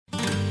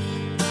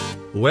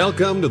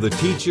Welcome to The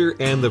Teacher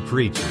and the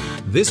Preacher.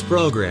 This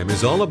program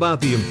is all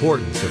about the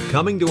importance of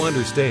coming to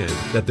understand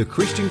that the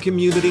Christian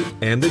community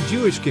and the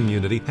Jewish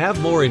community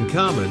have more in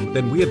common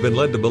than we have been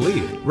led to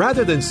believe.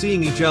 Rather than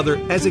seeing each other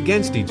as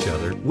against each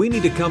other, we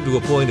need to come to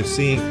a point of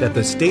seeing that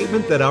the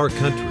statement that our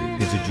country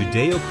is a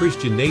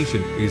Judeo-Christian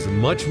nation is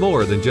much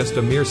more than just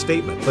a mere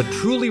statement, but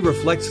truly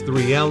reflects the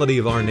reality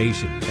of our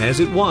nation, as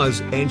it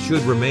was and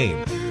should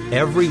remain.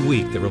 Every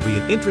week there will be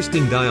an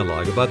interesting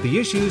dialogue about the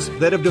issues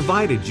that have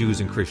divided Jews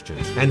and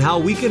Christians and how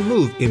we can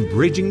move in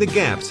bridging the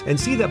gaps and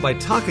see that by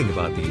talking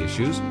about the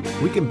issues,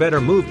 we can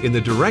better move in the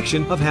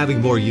direction of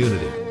having more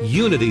unity.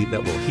 Unity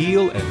that will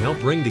heal and help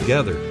bring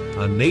together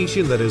a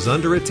nation that is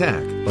under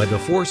attack by the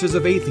forces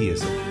of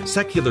atheism,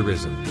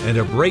 secularism, and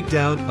a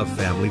breakdown of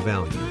family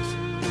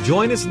values.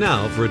 Join us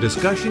now for a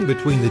discussion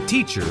between the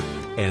teacher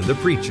and the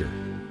preacher.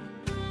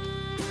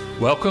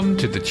 Welcome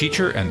to The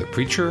Teacher and the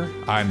Preacher.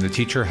 I'm the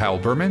teacher, Hal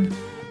Berman.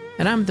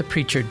 And I'm the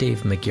preacher,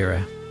 Dave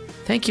McGuire.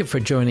 Thank you for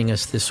joining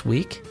us this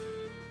week.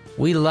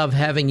 We love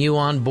having you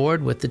on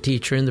board with The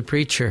Teacher and the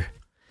Preacher.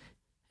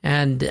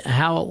 And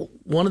how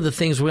one of the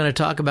things we're going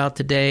to talk about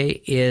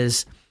today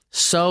is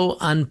so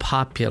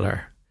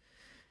unpopular.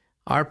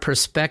 Our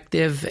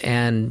perspective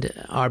and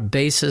our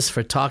basis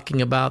for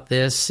talking about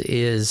this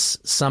is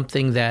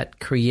something that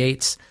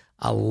creates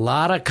a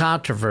lot of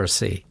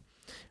controversy.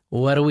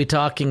 What are we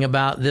talking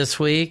about this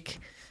week?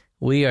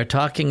 We are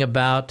talking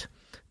about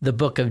the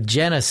book of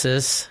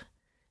Genesis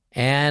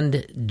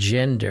and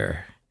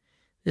gender.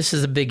 This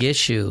is a big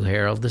issue,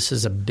 Harold. This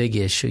is a big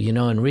issue. You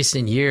know, in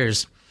recent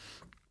years,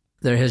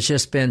 there has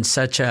just been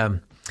such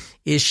a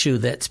issue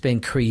that's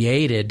been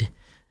created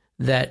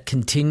that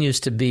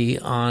continues to be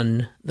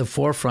on the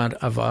forefront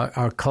of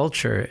our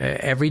culture.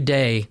 Every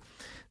day,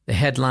 the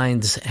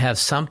headlines have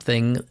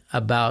something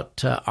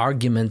about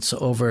arguments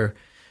over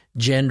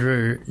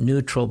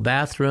gender-neutral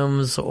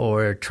bathrooms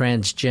or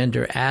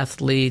transgender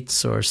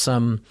athletes or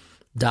some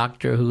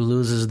doctor who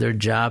loses their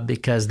job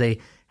because they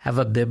have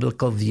a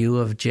biblical view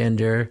of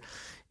gender.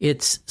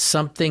 It's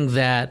something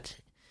that,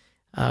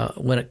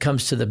 when it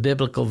comes to the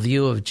biblical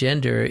view of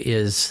gender,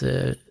 is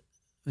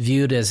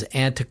viewed as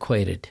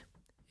antiquated.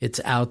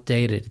 It's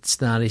outdated. It's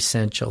not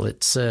essential.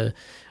 It's a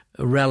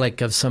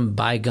relic of some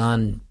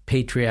bygone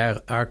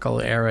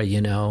patriarchal era, you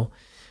know.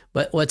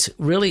 But what's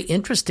really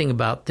interesting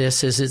about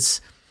this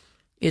is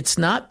it's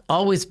not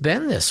always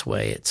been this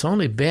way. It's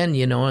only been,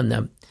 you know, in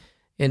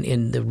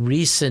the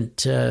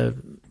recent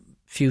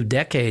few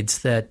decades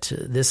that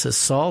this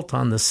assault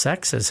on the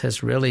sexes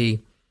has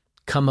really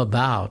come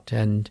about.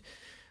 And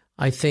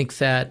I think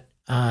that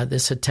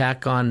this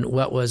attack on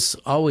what was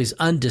always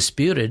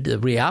undisputed, the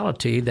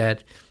reality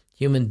that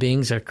human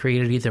beings are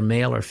created either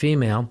male or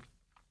female,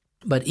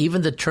 but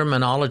even the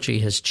terminology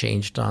has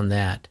changed on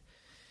that.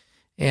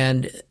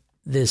 And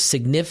the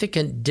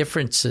significant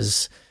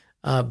differences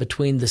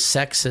between the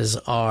sexes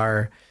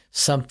are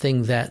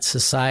something that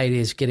society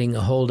is getting a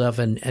hold of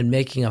and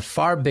making a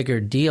far bigger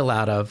deal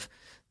out of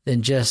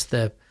than just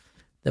the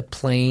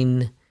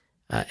plain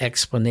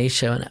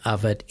explanation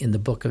of it in the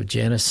book of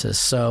Genesis.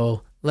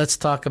 So let's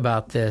talk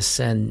about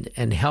this and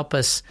help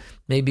us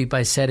maybe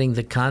by setting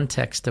the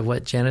context of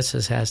what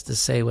Genesis has to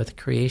say with the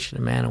creation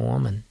of man and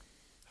woman.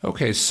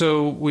 Okay,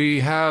 so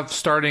we have,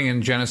 starting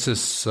in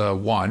Genesis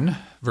 1,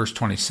 verse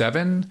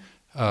 27,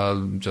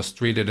 just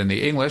read it in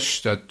the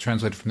English,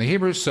 translated from the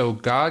Hebrew. So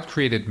God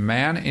created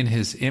man in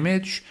his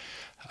image.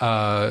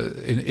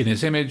 In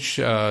his image,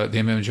 the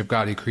image of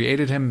God, he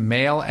created him.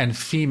 Male and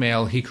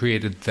female, he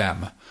created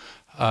them.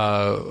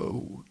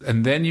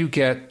 And then you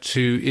get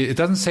to, it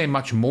doesn't say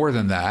much more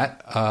than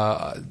that,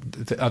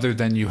 other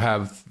than you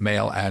have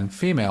male and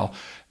female.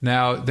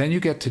 Now, then you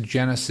get to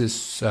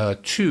Genesis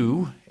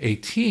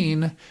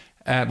 2:18,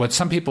 what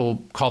some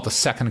people call the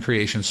second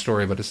creation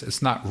story, but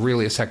it's not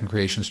really a second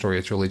creation story.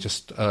 It's really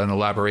just an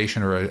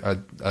elaboration or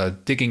a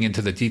digging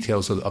into the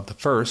details of the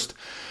first.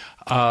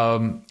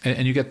 And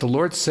you get, the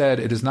Lord said,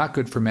 "It is not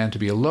good for man to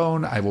be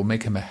alone. I will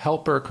make him a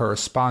helper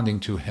corresponding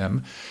to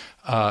him."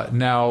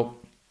 Now,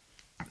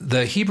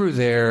 the Hebrew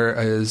there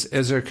is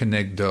ezer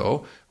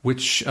kenegdo,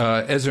 which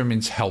ezer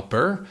means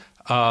helper.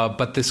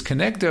 But this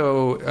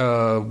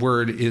kenegdo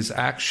word is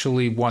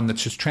actually one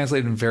that's just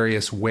translated in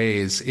various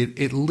ways.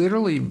 It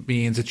literally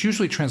means, it's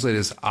usually translated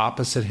as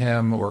opposite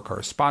him or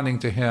corresponding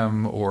to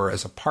him or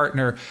as a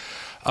partner.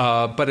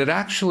 But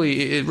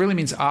it really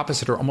means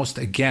opposite or almost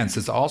against.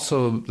 It's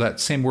also, that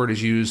same word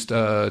is used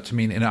to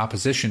mean in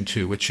opposition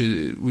to, which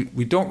is,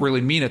 we don't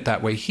really mean it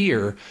that way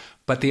here.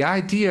 But the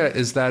idea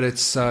is that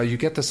it's you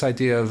get this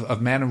idea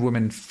of man and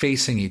woman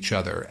facing each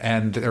other,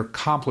 and they're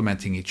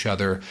complementing each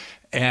other.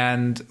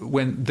 And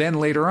then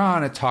later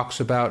on it talks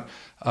about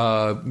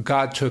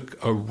God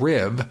took a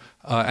rib,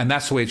 and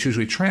that's the way it's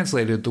usually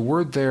translated. The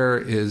word there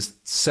is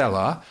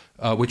tsela,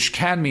 which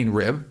can mean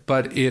rib,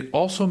 but it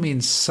also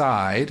means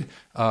side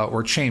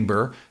or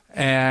chamber.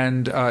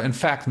 And in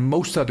fact,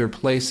 most other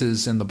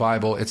places in the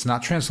Bible, it's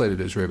not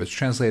translated as rib, it's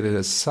translated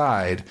as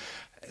side.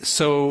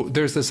 so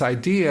there's this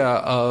idea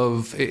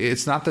of,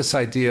 it's not this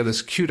idea,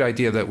 this cute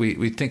idea that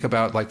we think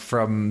about like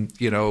from,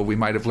 we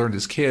might have learned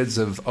as kids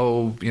of,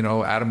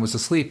 Adam was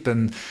asleep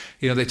and,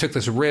 they took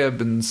this rib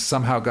and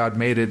somehow God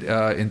made it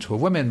into a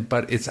woman.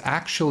 But it's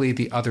actually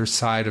the other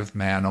side of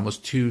man,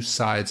 almost two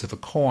sides of a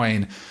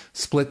coin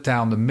split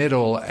down the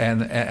middle.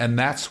 And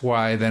that's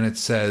why then it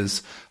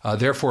says,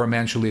 therefore a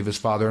man shall leave his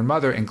father and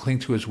mother and cling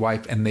to his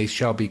wife, and they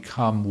shall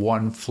become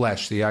one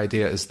flesh. The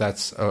idea is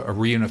that's a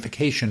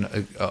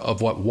reunification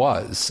of what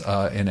was,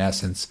 in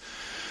essence.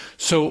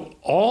 So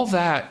all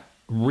that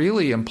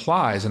really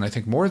implies, and I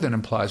think more than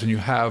implies, when you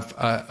have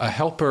a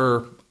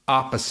helper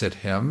opposite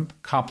him,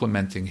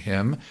 complementing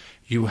him,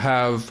 you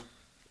have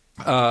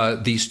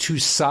these two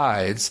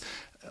sides.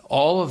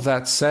 All of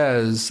that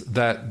says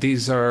that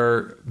these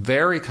are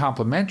very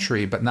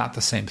complementary, but not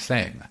the same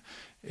thing.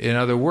 In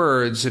other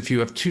words, if you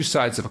have two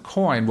sides of a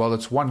coin, well,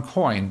 it's one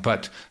coin,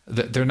 but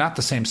they're not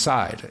the same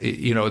side.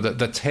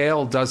 The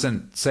tail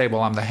doesn't say,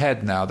 well, I'm the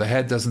head now. The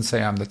head doesn't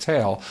say I'm the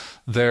tail.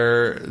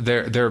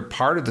 They're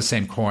part of the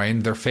same coin.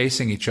 They're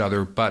facing each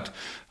other, but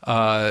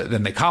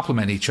then they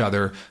complement each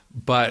other.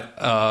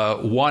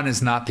 But one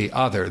is not the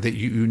other. That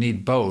you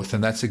need both,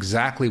 and that's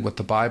exactly what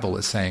the Bible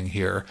is saying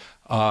here,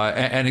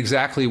 and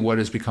exactly what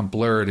has become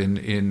blurred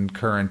in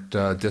current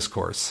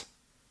discourse.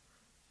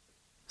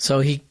 So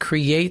he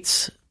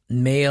creates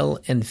male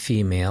and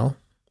female,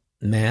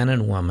 man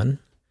and woman,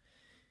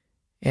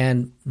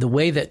 and the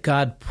way that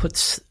God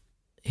puts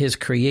his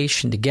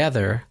creation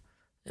together,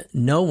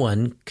 no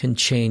one can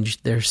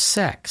change their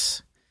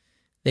sex.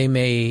 They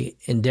may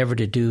endeavor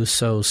to do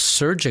so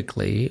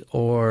surgically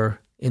or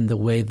in the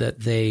way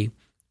that they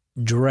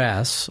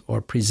dress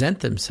or present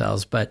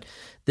themselves, but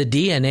the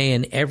DNA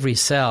in every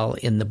cell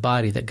in the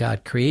body that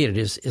God created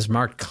is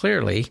marked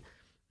clearly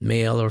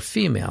male or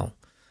female.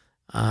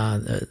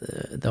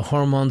 The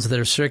hormones that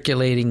are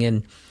circulating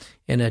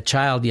in a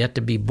child yet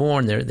to be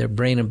born, their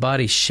brain and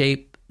body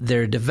shape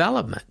their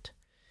development.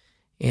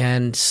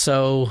 And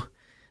so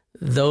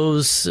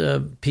those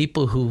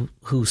people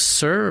who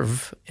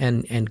serve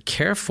and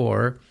care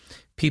for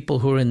people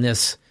who are in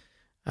this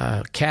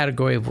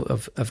category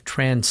of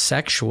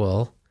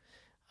transsexual,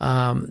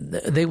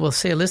 they will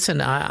say,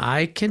 listen,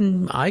 I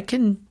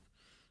can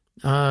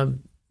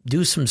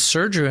do some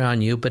surgery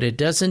on you, but it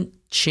doesn't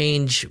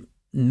change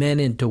men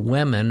into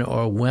women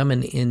or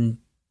women into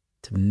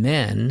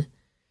men.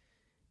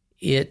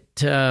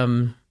 It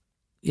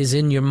is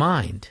in your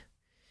mind.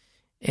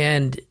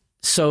 And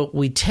so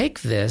we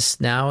take this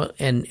now,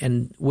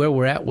 and where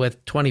we're at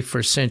with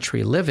 21st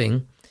century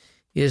living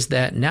is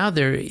that now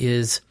there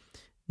is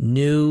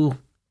new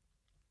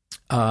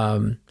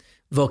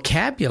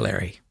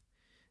vocabulary,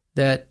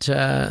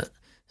 that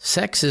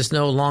sex is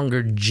no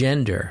longer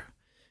gender.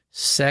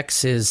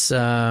 Sex is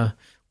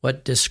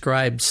what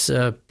describes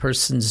a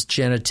person's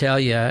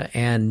genitalia,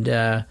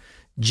 and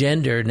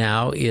gender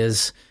now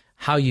is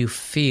how you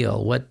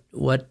feel, what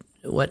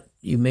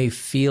you may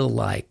feel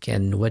like,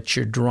 and what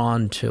you're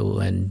drawn to,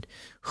 and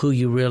who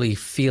you really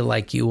feel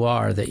like you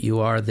are, that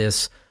you are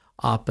this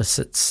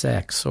opposite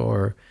sex.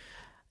 Or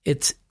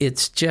it's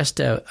just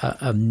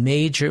a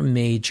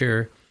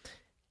major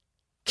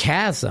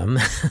chasm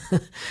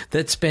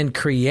that's been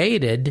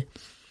created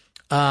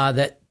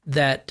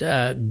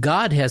that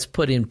God has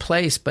put in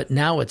place, but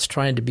now it's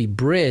trying to be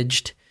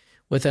bridged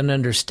with an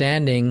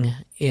understanding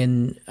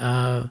in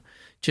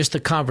just the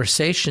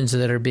conversations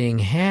that are being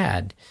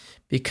had,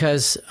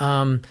 because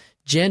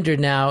gender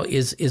now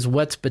is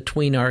what's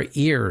between our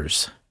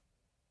ears.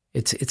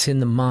 It's in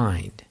the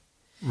mind,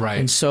 right?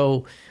 And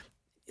so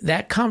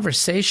that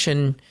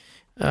conversation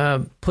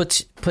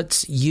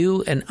puts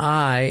you and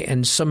I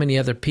and so many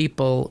other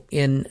people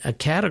in a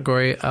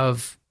category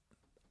of,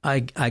 I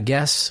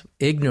guess,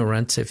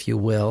 ignorance, if you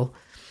will,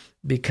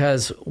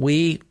 because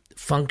we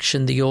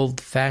function the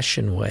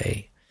old-fashioned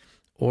way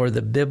or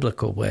the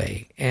biblical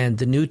way, and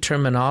the new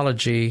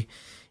terminology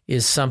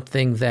is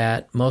something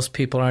that most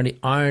people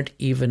aren't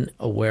even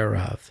aware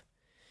of.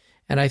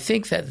 And I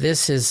think that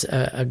this is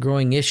a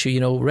growing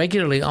issue.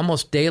 Regularly,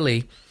 almost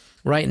daily,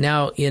 right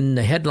now in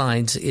the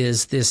headlines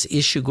is this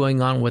issue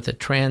going on with a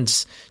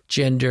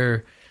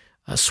transgender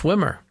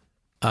swimmer,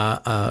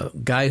 a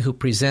guy who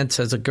presents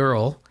as a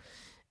girl,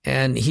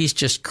 and he's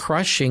just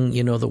crushing,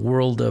 the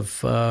world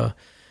of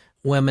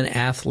women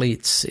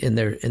athletes in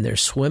their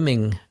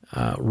swimming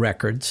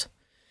records.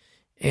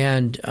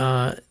 And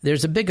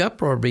there's a big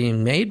uproar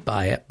being made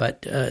by it,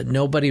 but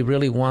nobody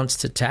really wants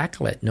to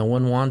tackle it. No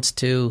one wants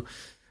to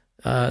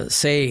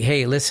say,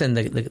 hey, listen,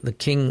 the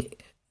king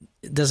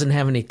doesn't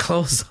have any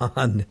clothes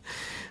on.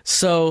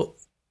 So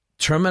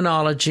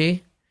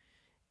terminology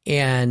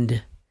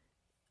and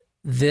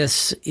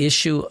this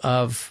issue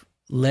of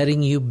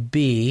letting you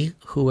be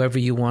whoever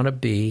you want to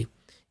be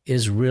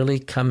is really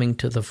coming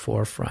to the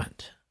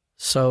forefront.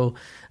 So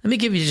let me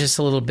give you just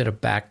a little bit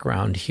of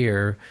background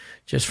here,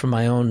 just from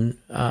my own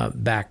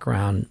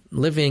background.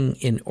 Living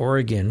in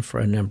Oregon for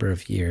a number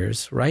of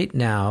years, right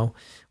now,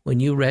 when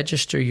you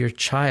register your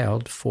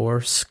child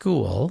for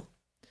school,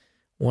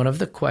 one of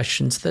the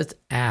questions that's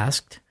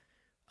asked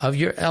of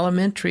your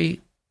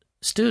elementary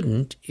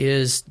student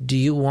is, do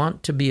you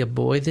want to be a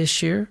boy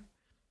this year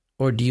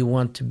or do you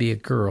want to be a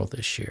girl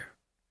this year?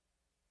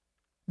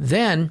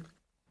 Then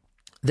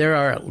there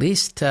are at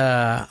least,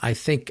 I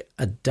think,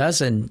 a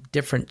dozen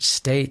different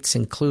states,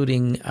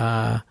 including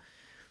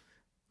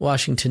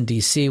Washington,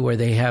 D.C., where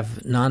they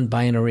have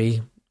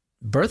non-binary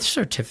birth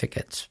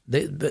certificates.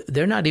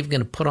 They're not even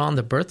going to put on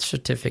the birth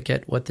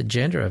certificate what the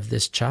gender of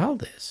this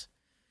child is.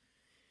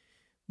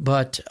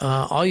 But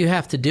all you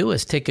have to do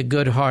is take a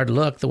good hard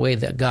look the way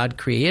that God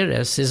created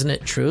us. Isn't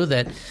it true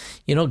that,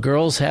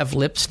 girls have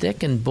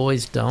lipstick and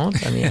boys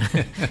don't? I mean,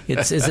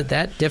 is it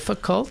that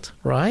difficult,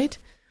 right?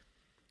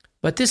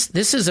 But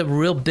this is a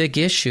real big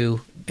issue,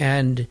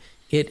 and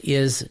it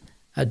is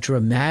a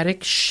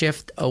dramatic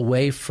shift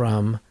away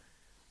from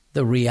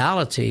the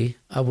reality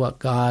of what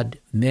God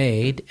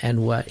made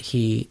and what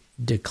he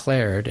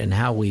declared and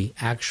how we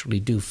actually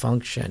do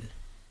function.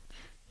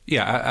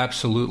 Yeah,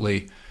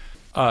 absolutely.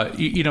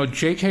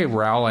 J.K.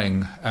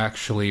 Rowling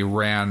actually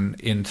ran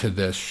into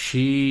this.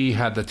 She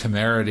had the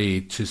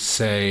temerity to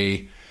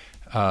say,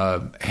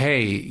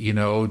 hey,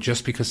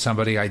 just because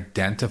somebody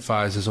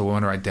identifies as a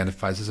woman or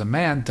identifies as a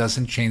man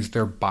doesn't change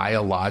their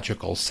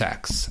biological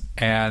sex.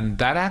 And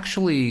that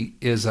actually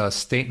is a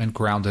statement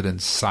grounded in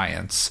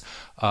science.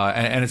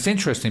 And it's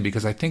interesting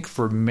because I think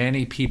for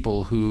many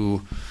people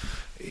who,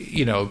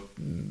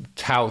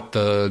 tout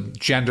the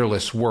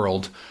genderless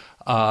world,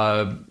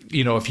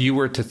 if you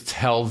were to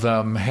tell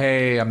them,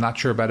 hey, I'm not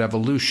sure about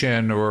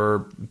evolution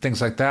or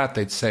things like that,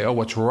 they'd say, oh,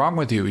 what's wrong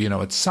with you?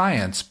 It's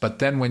science. But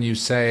then when you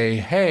say,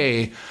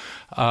 hey,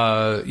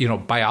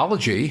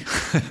 biology,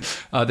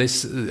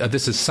 this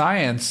is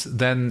science,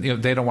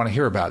 then they don't want to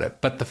hear about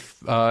it. But the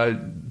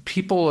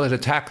people that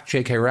attacked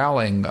J.K.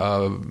 Rowling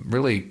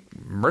really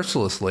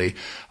mercilessly,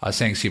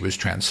 saying she was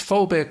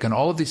transphobic and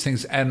all of these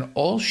things, and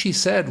all she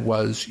said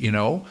was,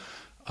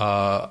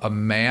 a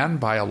man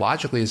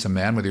biologically is a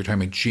man, whether you're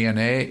talking about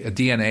DNA,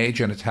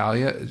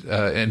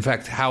 genitalia, in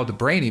fact, how the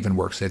brain even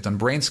works. They've done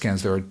brain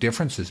scans. There are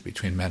differences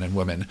between men and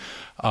women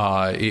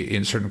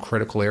in certain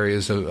critical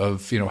areas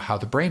of how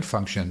the brain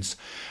functions.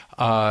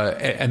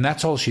 And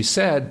that's all she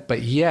said,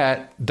 but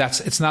yet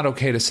it's not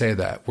okay to say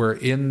that. We're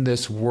in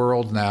this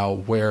world now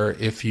where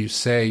if you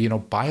say,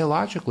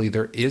 biologically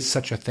there is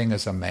such a thing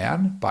as a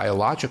man,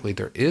 biologically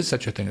there is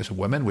such a thing as a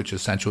woman, which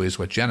essentially is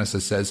what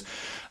Genesis says,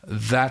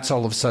 that's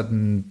all of a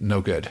sudden no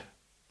good.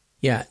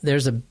 Yeah,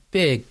 there's a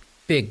big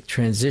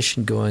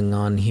transition going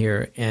on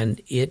here,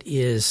 and it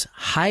is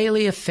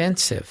highly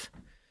offensive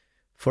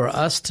for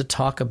us to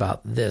talk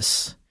about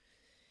this.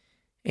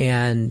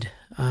 And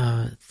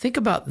think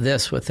about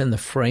this within the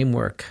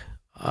framework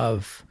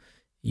of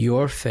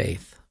your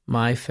faith,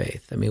 my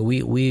faith. I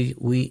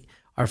mean,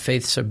 our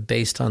faiths are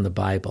based on the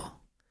Bible,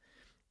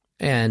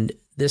 and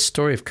this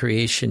story of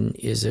creation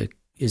is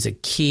a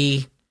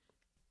key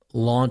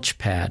launch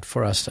pad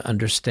for us to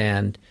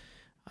understand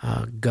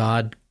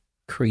God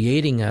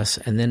creating us,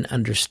 and then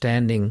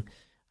understanding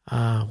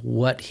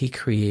what He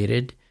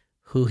created,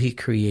 who He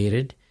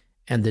created,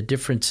 and the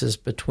differences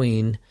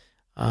between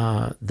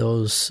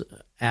those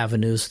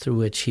avenues through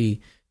which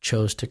He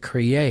chose to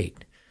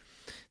create.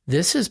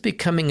 This is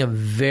becoming a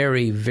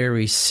very,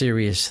 very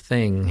serious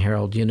thing,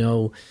 Harold.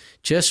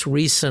 Just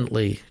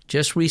recently,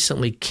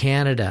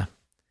 Canada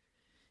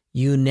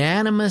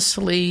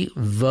unanimously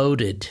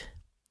voted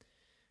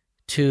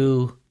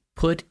to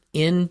put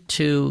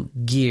into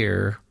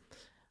gear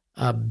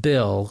a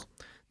bill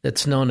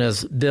that's known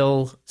as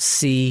Bill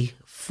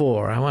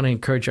C-4. I want to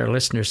encourage our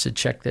listeners to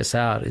check this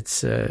out.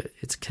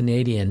 It's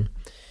Canadian.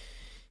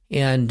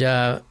 And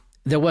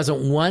there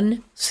wasn't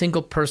one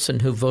single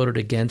person who voted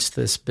against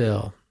this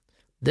bill.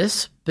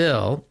 This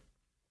bill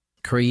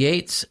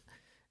creates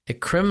a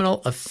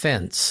criminal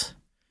offense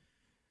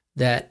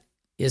that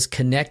is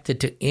connected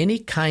to any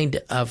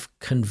kind of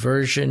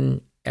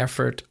conversion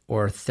effort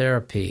or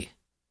therapy.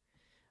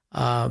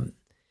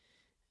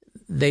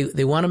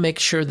 They want to make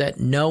sure that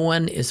no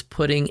one is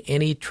putting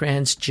any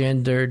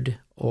transgendered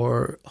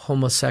or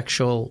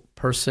homosexual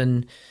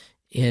person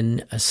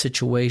in a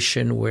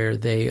situation where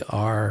they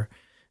are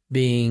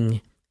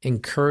being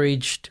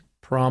encouraged,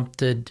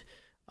 prompted,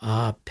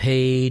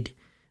 paid,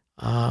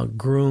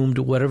 groomed,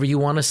 whatever you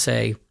want to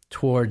say,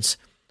 towards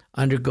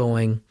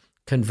undergoing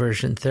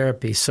conversion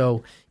therapy.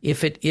 So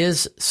if it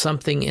is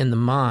something in the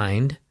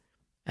mind,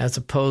 as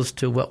opposed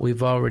to what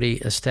we've already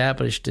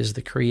established is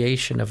the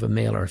creation of a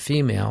male or a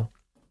female,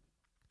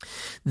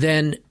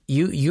 then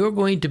you're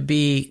going to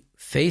be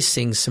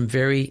facing some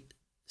very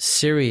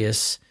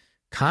serious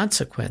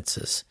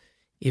consequences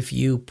if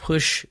you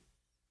push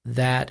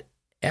that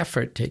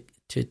effort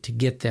to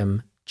get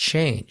them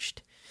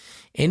changed.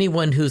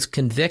 Anyone who's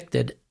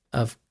convicted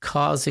of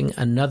causing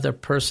another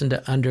person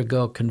to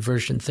undergo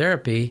conversion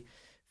therapy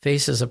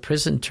faces a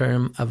prison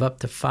term of up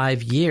to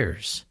 5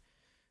 years.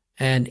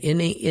 And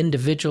any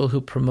individual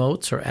who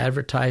promotes or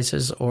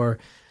advertises or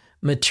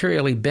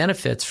materially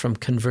benefits from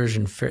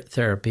conversion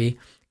therapy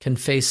can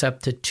face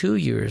up to 2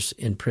 years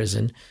in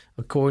prison,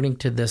 according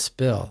to this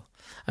bill.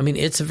 I mean,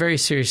 it's a very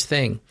serious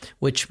thing,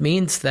 which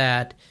means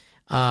that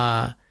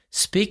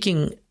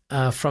speaking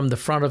from the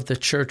front of the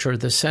church or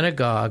the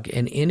synagogue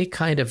in any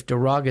kind of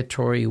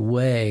derogatory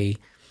way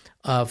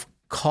of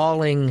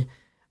calling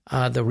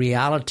the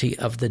reality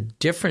of the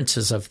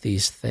differences of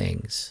these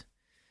things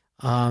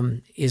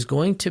is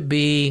going to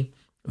be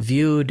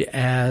viewed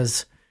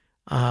as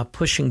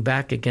pushing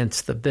back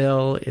against the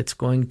bill. It's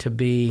going to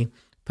be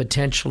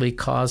potentially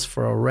cause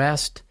for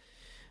arrest.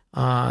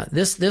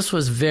 This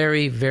was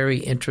very, very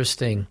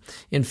interesting.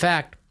 In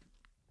fact,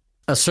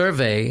 a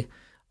survey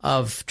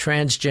of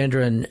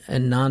transgender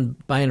and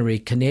non-binary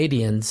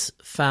Canadians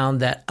found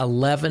that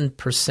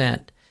 11%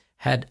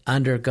 had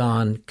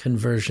undergone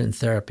conversion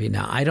therapy.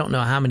 Now, I don't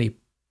know how many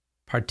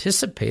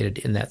participated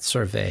in that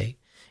survey.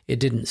 It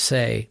didn't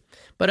say.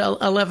 But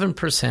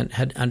 11%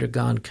 had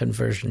undergone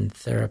conversion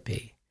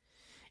therapy.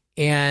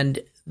 And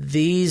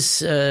these,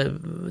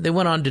 they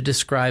went on to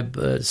describe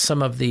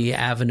some of the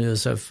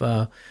avenues of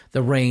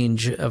the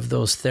range of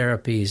those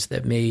therapies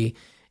that may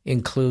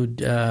include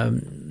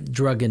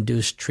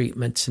drug-induced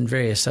treatments and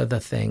various other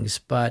things.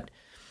 But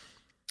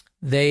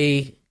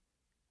they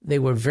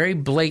were very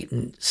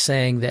blatant,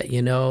 saying that,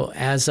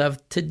 as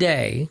of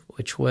today,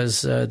 which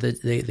was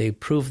they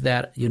proved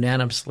that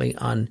unanimously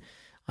on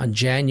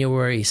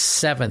January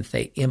 7th,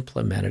 they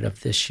implemented of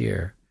this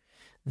year,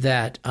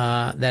 that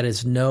that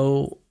is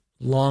no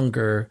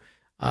longer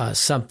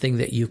something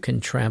that you can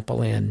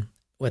trample in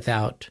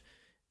without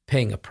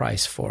paying a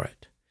price for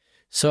it.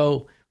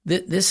 So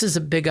this is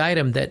a big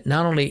item that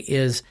not only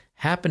is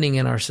happening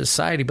in our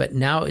society, but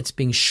now it's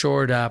being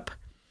shored up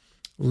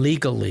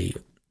legally.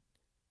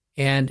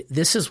 And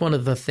this is one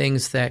of the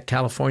things that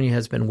California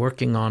has been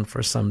working on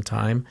for some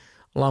time,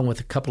 along with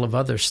a couple of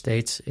other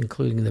states,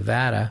 including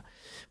Nevada.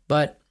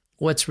 But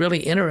what's really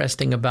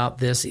interesting about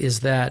this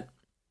is that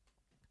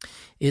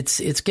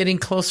it's getting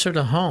closer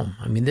to home.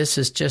 I mean, this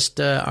is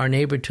just our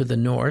neighbor to the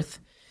north.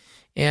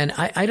 And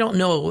I don't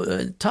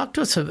know, talk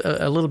to us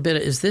a little bit.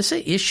 Is this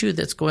an issue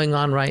that's going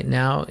on right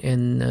now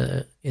in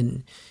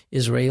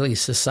Israeli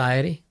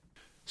society?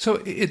 So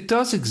it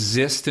does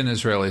exist in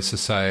Israeli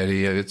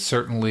society. It's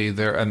certainly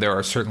there, and there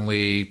are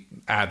certainly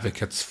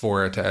advocates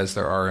for it, as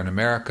there are in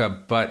America.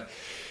 But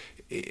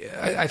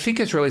I think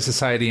Israeli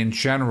society in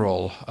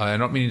general, I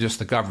don't mean just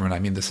the government, I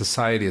mean the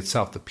society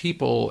itself, the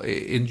people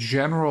in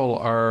general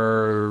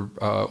are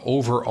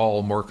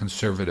overall more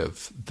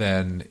conservative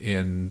than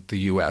in the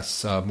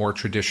U.S., more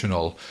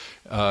traditional.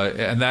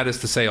 And that is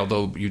to say,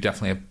 although you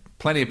definitely have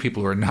plenty of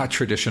people who are not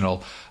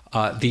traditional,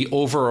 the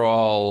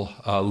overall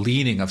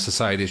leaning of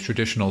society is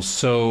traditional.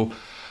 So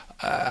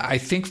I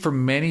think for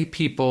many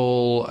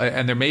people,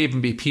 and there may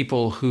even be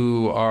people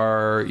who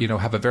are,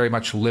 have a very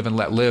much live and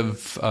let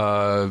live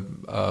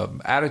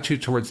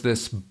attitude towards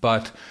this,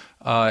 but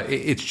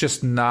it's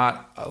just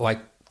not like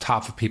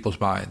top of people's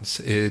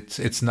minds.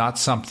 It's not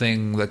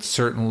something that's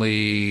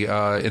certainly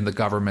in the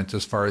government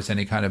as far as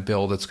any kind of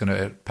bill that's going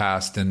to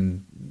pass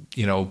in,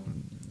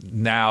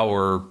 now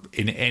or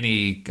in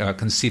any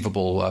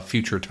conceivable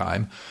future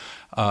time.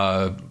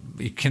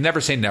 You can never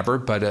say never,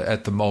 but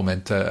at the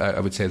moment, I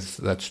would say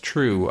that's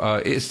true.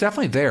 It's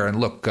definitely there. And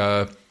look,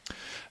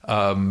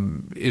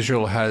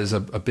 Israel has a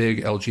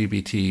big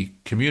LGBT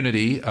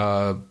community,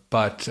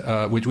 but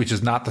which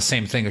is not the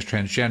same thing as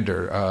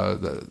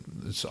transgender.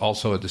 It's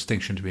also a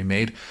distinction to be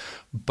made.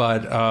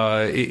 But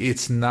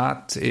it's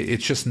not.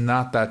 It's just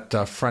not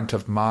that front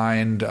of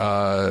mind,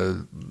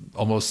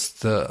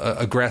 almost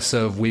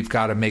aggressive. We've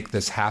got to make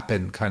this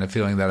happen kind of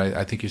feeling that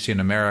I think you see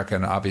in America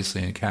and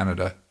obviously in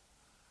Canada.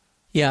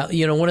 Yeah,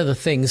 one of the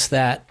things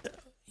that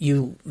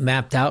you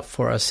mapped out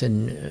for us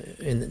in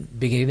the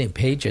beginning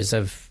pages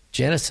of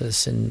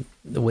Genesis and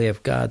the way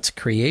of God's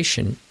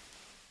creation,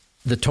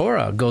 the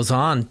Torah goes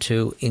on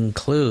to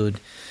include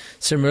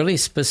some really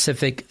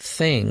specific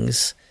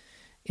things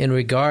in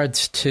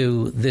regards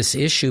to this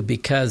issue,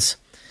 because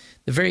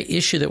the very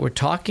issue that we're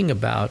talking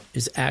about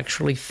is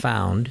actually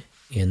found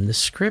in the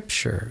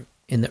Scripture,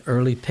 in the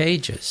early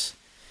pages.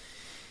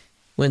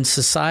 When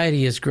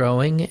society is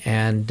growing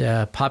and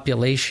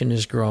population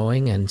is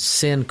growing and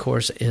sin, of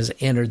course, has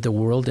entered the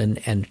world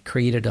and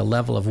created a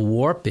level of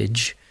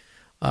warpage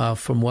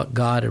from what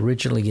God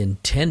originally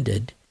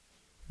intended,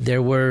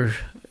 there were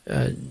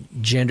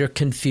gender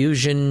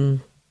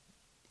confusion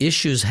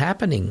issues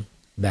happening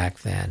back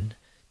then,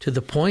 to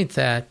the point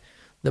that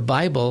the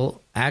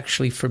Bible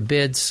actually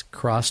forbids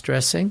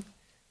cross-dressing,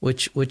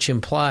 which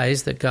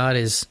implies that God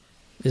is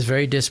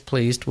very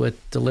displeased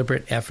with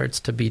deliberate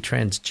efforts to be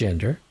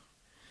transgender.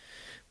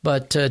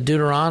 But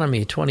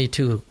Deuteronomy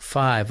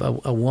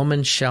 22:5, a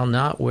woman shall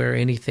not wear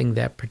anything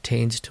that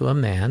pertains to a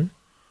man,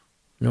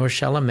 nor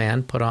shall a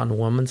man put on a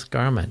woman's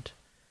garment,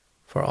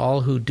 for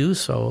all who do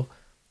so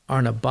are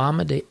an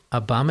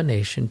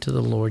abomination to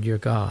the Lord your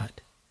God.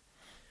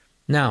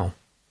 Now,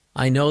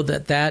 I know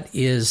that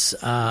is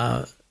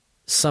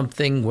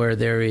something where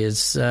there is,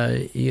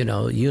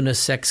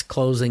 unisex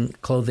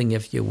clothing,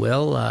 if you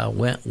will.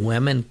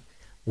 Women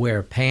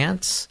wear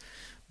pants,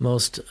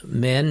 Most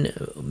men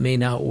may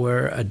not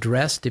wear a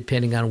dress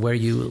depending on where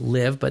you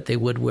live, but they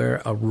would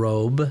wear a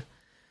robe,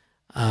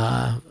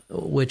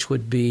 which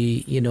would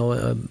be,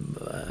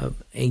 an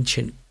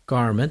ancient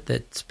garment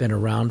that's been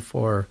around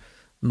for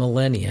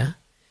millennia.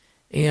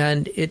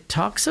 And it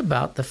talks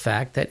about the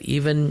fact that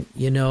even,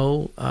 in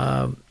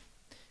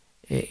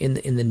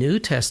the New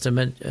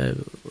Testament,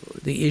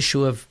 the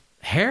issue of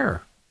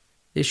hair,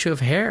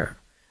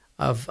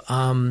 of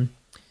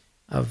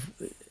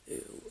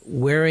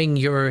wearing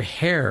your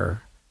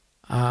hair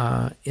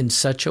in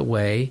such a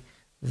way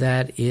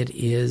that it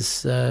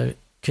is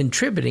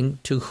contributing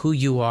to who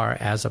you are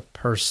as a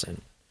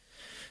person.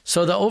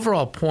 So the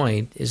overall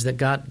point is that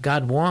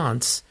God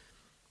wants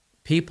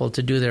people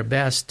to do their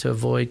best to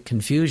avoid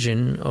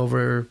confusion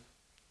over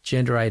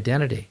gender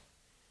identity.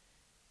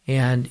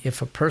 And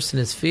if a person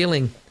is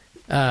feeling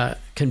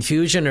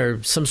confusion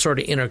or some sort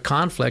of inner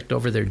conflict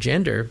over their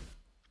gender,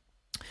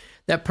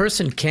 that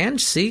person can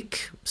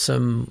seek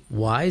some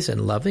wise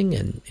and loving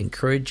and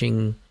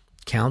encouraging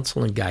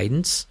counsel and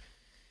guidance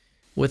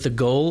with the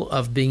goal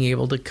of being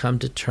able to come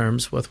to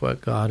terms with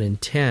what God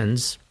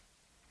intends,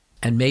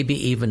 and maybe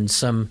even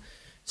some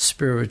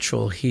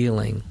spiritual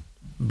healing.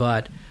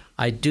 But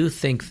I do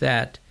think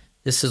that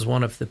this is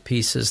one of the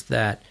pieces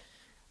that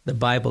the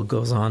Bible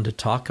goes on to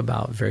talk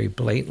about very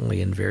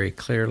blatantly and very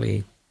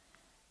clearly.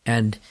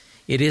 And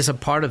it is a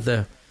part of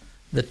the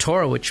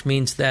Torah, which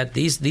means that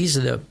these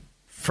are the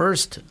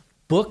first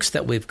books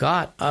that we've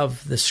got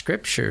of the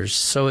Scriptures.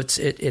 So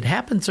it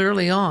happens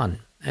early on.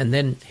 And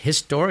then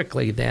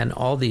historically, then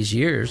all these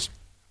years,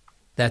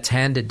 that's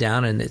handed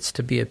down, and it's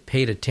to be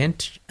paid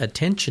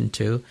attention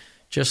to,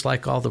 just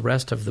like all the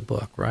rest of the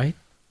book, right?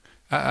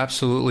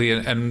 Absolutely.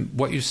 And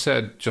what you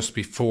said just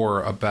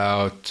before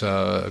about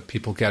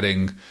people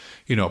getting,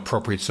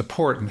 appropriate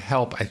support and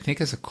help, I think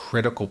is a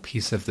critical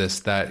piece of this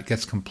that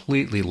gets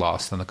completely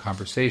lost in the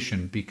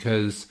conversation,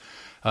 because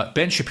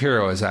Ben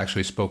Shapiro has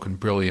actually spoken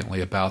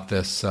brilliantly about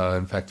this.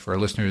 In fact, for our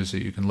listeners,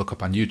 you can look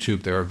up on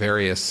YouTube. There are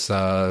various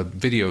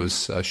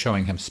videos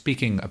showing him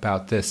speaking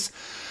about this.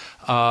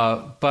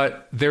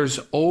 But there's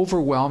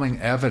overwhelming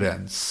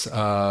evidence,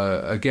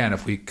 again,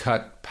 if we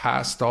cut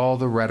past all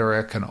the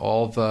rhetoric and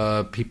all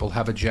the people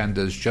have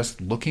agendas,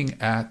 just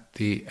looking at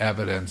the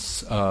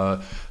evidence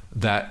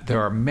that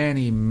there are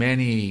many,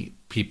 many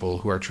people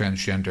who are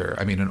transgender,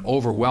 an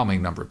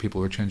overwhelming number of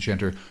people who are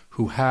transgender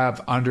who have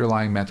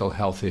underlying mental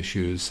health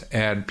issues.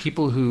 And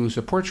people who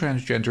support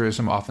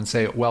transgenderism often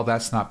say, well,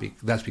 that's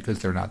because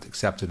they're not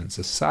accepted in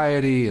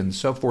society and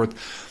so forth.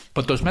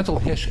 But those mental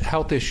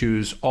health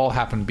issues all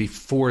happened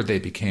before they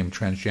became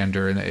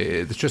transgender, and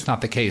it's just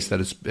not the case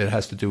that it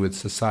has to do with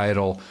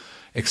societal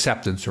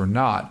acceptance or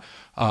not.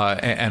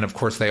 And of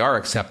course, they are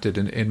accepted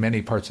in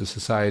many parts of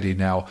society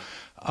now.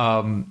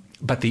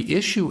 But the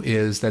issue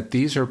is that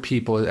these are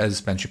people, as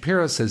Ben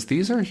Shapiro says,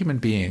 these are human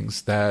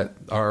beings that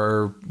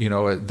are,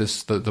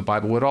 the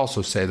Bible would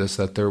also say this,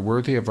 that they're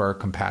worthy of our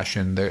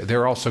compassion.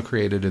 They're also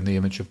created in the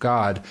image of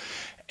God.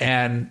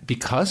 And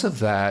because of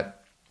that,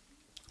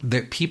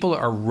 that people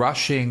are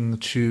rushing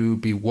to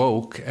be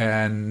woke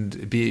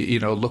and be,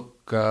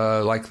 look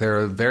like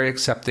they're very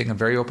accepting and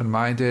very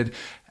open-minded,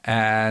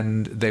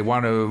 and they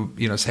want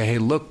to, say, hey,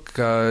 look,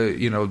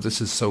 this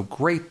is so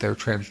great, they're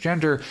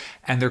transgender,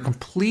 and they're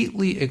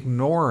completely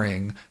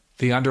ignoring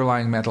the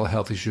underlying mental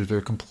health issues. They're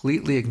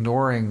completely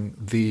ignoring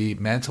the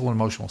mental and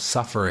emotional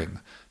suffering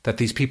that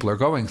these people are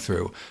going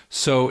through.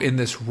 So in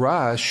this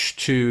rush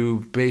to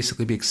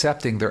basically be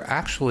accepting, they're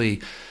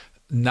actually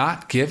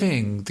not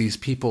giving these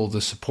people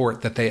the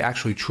support that they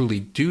actually truly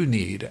do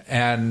need.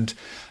 And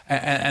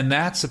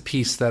that's a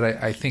piece that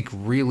I think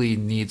really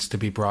needs to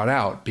be brought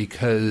out,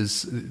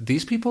 because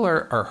these people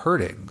are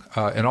hurting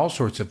in all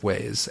sorts of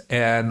ways.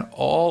 And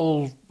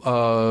all,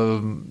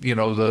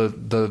 the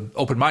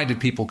open-minded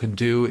people can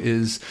do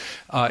is,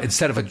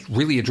 instead of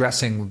really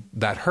addressing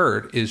that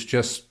hurt, is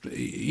just,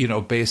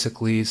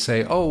 basically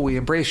say, oh, we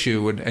embrace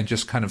you, and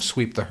just kind of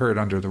sweep the hurt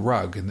under the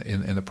rug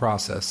in the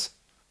process.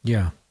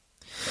 Yeah.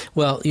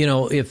 Well,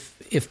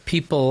 if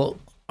people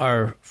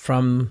are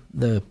from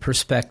the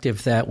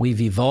perspective that we've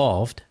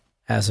evolved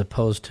as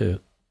opposed to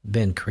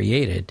been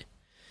created,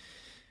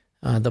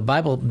 the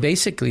Bible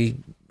basically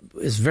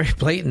is very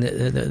blatant.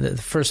 The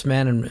first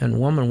man and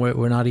woman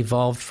were not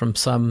evolved from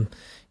some,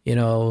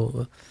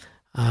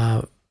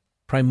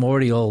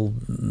 primordial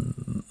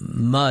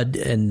mud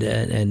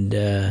and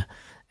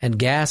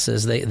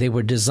gases. They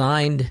were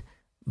designed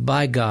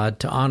by God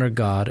to honor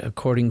God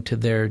according to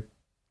their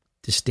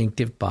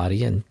distinctive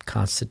body and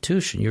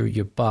constitution.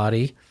 Your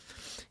body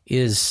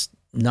is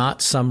not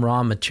some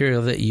raw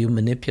material that you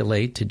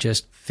manipulate to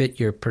just fit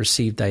your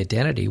perceived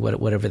identity,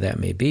 whatever that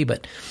may be,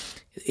 but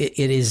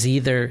it is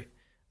either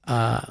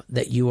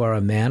that you are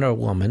a man or a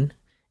woman,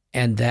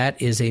 and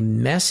that is a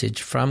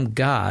message from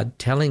God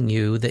telling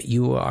you that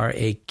you are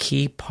a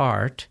key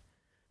part,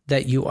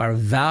 that you are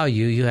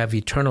value, you have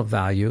eternal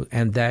value,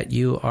 and that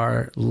you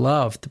are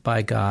loved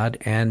by God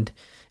and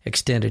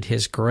extended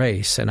His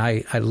grace. And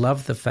I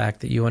love the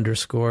fact that you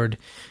underscored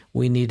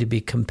we need to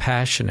be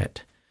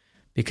compassionate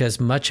because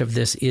much of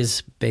this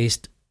is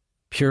based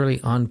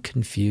purely on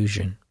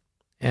confusion.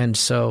 And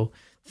so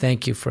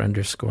thank you for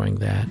underscoring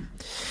that.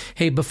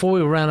 Hey, before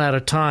we run out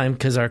of time,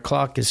 because our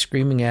clock is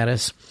screaming at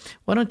us,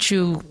 why don't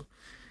you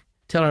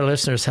tell our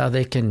listeners how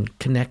they can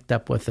connect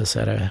up with us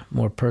at a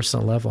more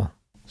personal level?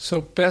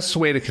 So best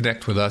way to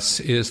connect with us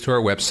is through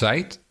our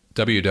website,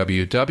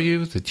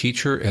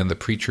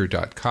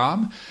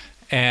 www.theteacherandthepreacher.com.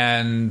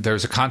 And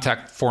there's a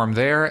contact form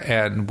there,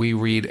 and we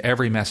read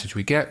every message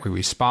we get. We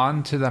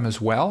respond to them as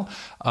well.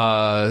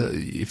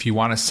 If you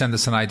want to send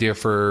us an idea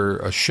for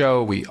a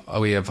show, we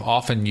have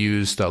often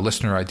used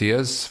listener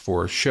ideas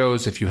for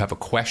shows. If you have a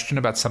question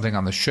about something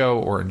on the show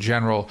or in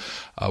general,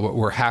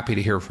 we're happy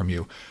to hear from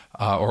you.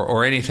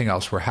 Or anything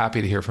else, we're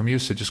happy to hear from you.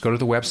 So just go to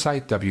the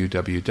website,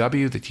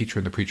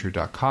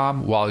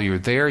 www.theteacherandthepreacher.com. While you're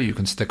there, you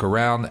can stick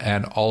around,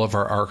 and all of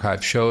our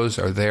archive shows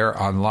are there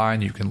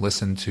online. You can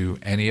listen to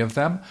any of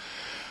them.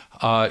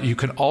 You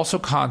can also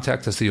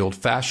contact us the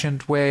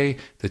old-fashioned way,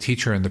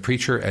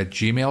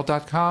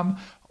 theteacherandthepreacher@gmail.com,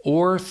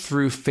 or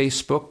through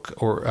Facebook,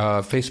 or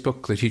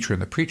Facebook, The Teacher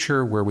and the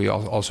Preacher, where we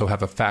also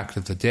have a fact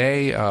of the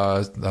day,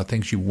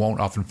 things you won't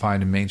often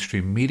find in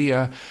mainstream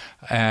media,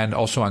 and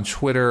also on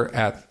Twitter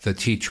at The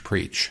Teach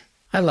Preach.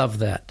 I love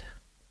that.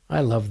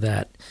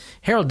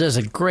 Harold does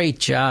a great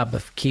job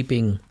of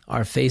keeping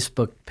our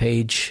Facebook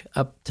page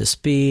up to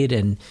speed,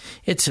 and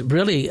it's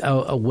really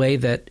a way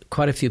that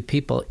quite a few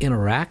people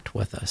interact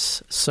with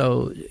us.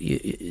 So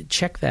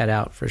check that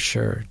out for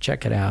sure.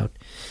 Check it out.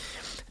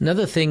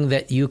 Another thing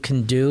that you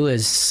can do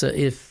is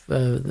if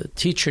the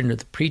teacher and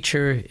the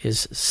preacher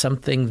is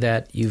something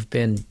that you've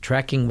been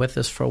tracking with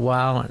us for a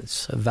while, and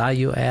it's a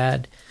value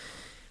add,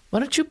 why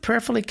don't you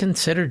prayerfully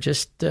consider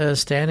just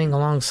standing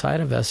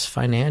alongside of us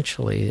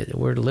financially?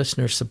 We're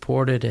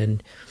listener-supported,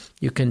 and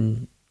you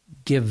can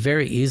give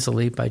very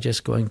easily by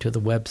just going to the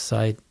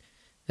website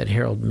that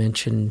Harold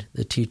mentioned,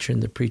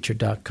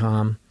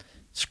 theteacherandthepreacher.com.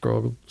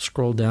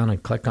 Scroll down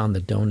and click on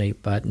the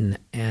donate button,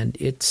 and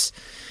it's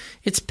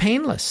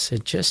painless.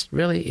 It just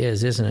really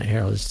is, isn't it,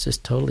 Harold? It's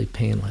just totally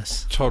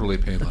painless. Totally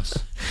painless.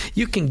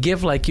 You can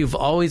give like you've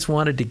always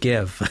wanted to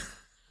give.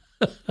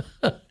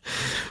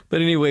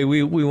 But anyway,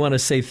 we want to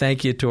say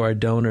thank you to our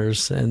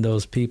donors and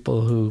those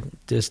people who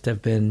just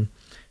have been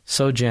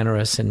so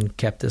generous and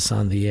kept us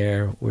on the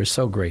air. We're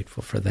so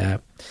grateful for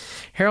that.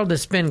 Harold,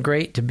 it's been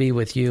great to be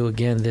with you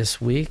again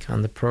this week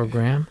on the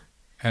program.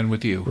 And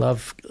with you.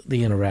 Love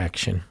the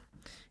interaction.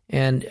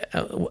 And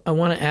I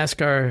want to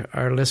ask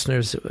our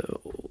listeners,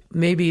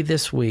 maybe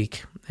this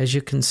week, as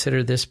you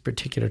consider this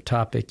particular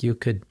topic, you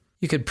could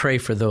pray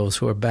for those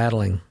who are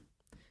battling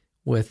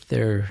with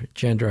their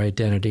gender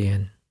identity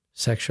and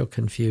sexual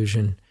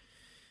confusion.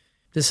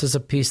 This is a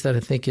piece that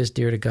I think is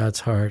dear to God's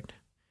heart.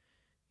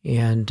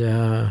 And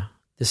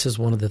this is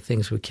one of the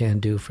things we can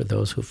do for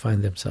those who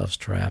find themselves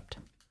trapped.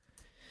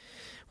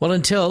 Well,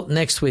 until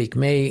next week,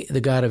 may the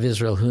God of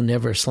Israel, who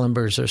never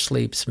slumbers or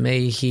sleeps,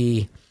 may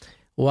he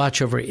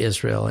watch over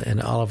Israel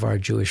and all of our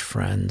Jewish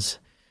friends.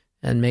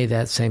 And may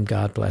that same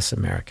God bless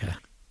America.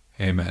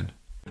 Amen.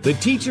 The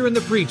Teacher and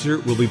the Preacher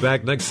will be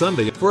back next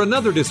Sunday for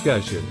another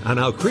discussion on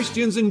how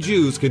Christians and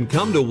Jews can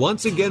come to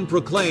once again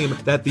proclaim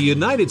that the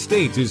United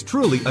States is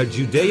truly a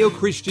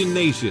Judeo-Christian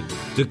nation.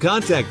 To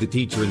contact the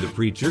Teacher and the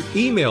Preacher,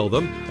 email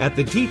them at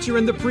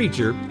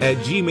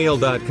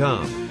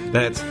theteacherandthepreacher@gmail.com.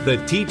 That's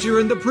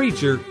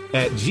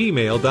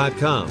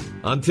theteacherandthepreacher@gmail.com.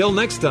 Until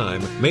next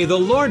time, may the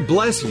Lord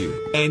bless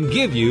you and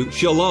give you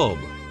shalom.